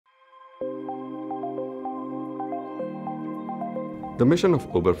The mission of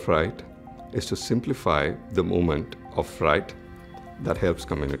Uber Freight is to simplify the movement of freight that helps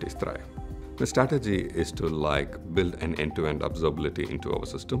communities thrive. The strategy is to build an end-to-end observability into our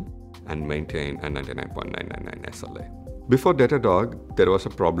system and maintain a 99.999 SLA. Before Datadog, there was a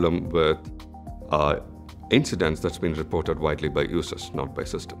problem with incidents that's been reported widely by users, not by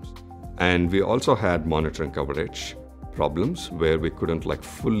systems. And we also had monitoring coverage problems where we couldn't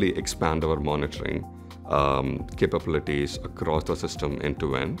fully expand our monitoring capabilities across the system end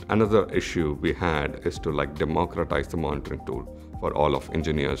to end. Another issue we had is to democratize the monitoring tool for all of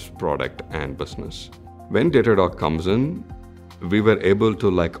engineers, product, and business. When Datadog comes in, we were able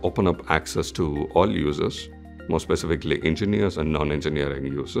to open up access to all users, more specifically engineers and non-engineering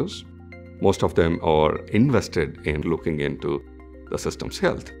users. Most of them are invested in looking into the system's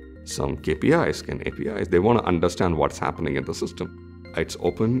health. Some KPIs and APIs, they want to understand what's happening in the system. It's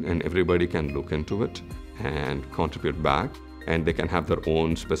open and everybody can look into it and contribute back, and they can have their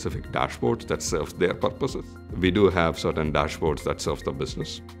own specific dashboards that serve their purposes. We do have certain dashboards that serve the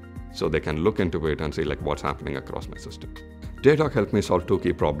business, so they can look into it and see what's happening across my system. Datadog helped me solve two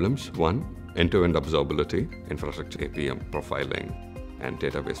key problems. One, end-to-end observability, infrastructure APM profiling, and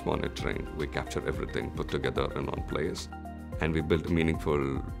database monitoring. We capture everything put together in one place, and we built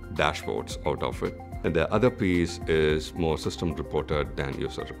meaningful dashboards out of it. And the other piece is more system reported than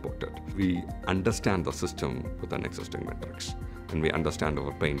user reported. We understand the system with an existing metrics, and we understand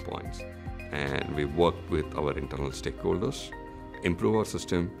our pain points. And we work with our internal stakeholders, improve our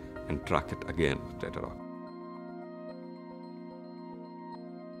system, and track it again with Datadog.